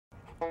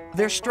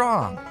They're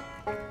strong,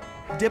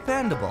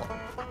 dependable,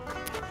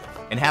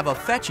 and have a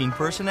fetching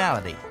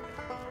personality.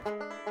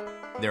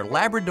 They're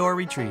Labrador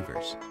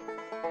Retrievers.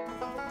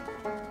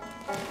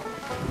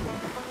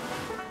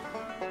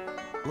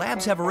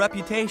 Labs have a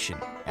reputation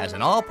as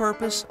an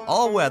all-purpose,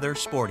 all-weather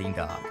sporting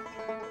dog.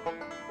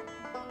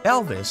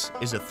 Elvis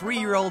is a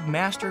 3-year-old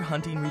master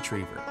hunting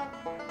retriever.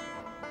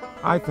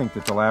 I think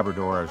that the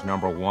Labrador is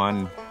number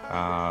one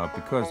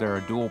because they're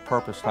a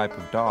dual-purpose type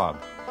of dog.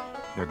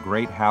 They're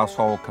great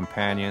household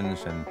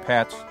companions and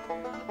pets,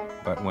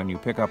 but when you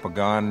pick up a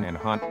gun and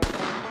hunt,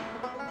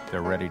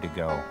 they're ready to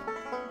go.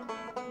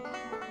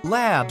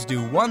 Labs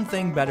do one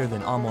thing better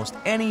than almost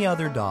any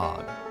other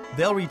dog.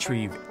 They'll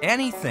retrieve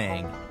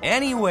anything,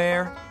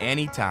 anywhere,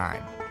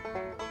 anytime.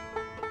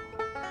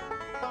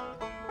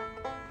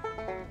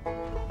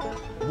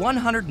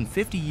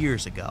 150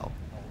 years ago,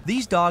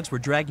 these dogs were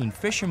dragging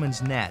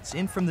fishermen's nets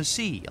in from the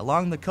sea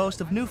along the coast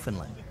of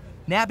Newfoundland,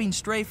 nabbing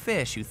stray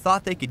fish who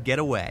thought they could get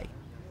away.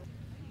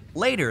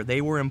 Later,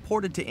 they were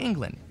imported to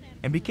England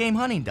and became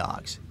hunting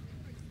dogs.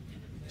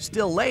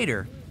 Still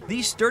later,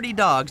 these sturdy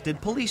dogs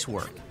did police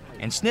work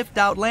and sniffed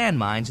out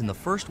landmines in the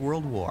First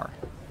World War.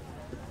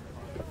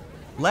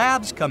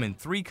 Labs come in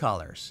 3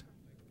 colors: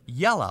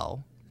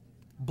 yellow,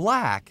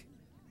 black,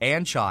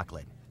 and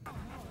chocolate.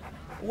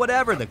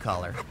 Whatever the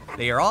color,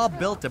 they are all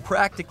built to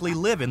practically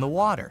live in the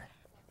water.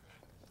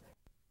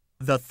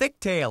 The thick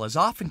tail is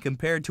often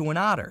compared to an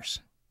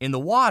otter's. In the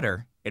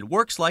water, it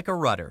works like a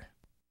rudder.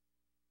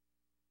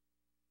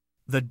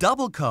 The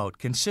double coat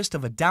consists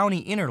of a downy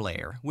inner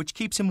layer which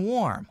keeps him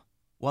warm,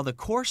 while the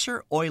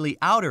coarser, oily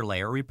outer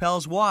layer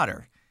repels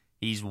water.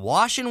 He's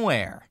wash and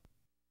wear.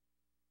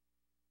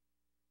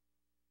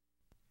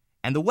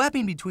 And the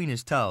webbing between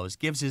his toes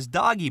gives his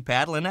doggy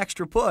paddle an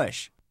extra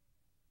push.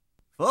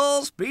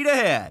 Full speed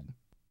ahead.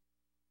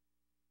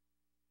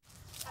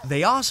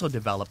 They also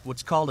develop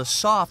what's called a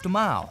soft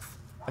mouth,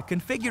 a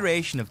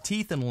configuration of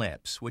teeth and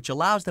lips which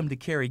allows them to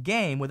carry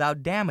game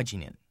without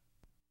damaging it.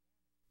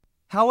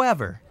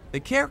 However, the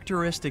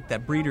characteristic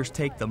that breeders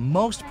take the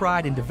most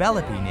pride in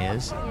developing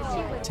is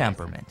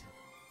temperament.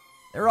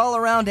 They're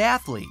all-around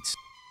athletes,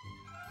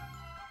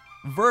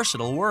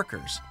 versatile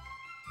workers,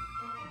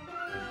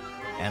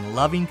 and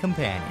loving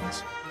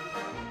companions.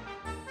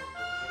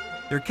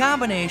 Their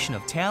combination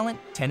of talent,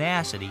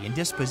 tenacity, and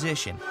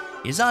disposition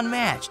is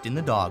unmatched in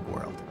the dog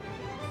world.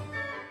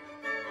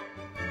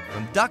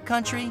 From duck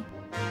country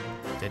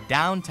to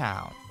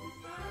downtown,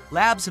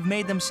 Labs have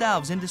made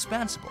themselves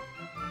indispensable.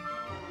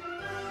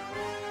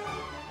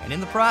 And in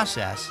the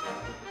process,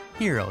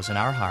 heroes in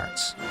our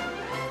hearts.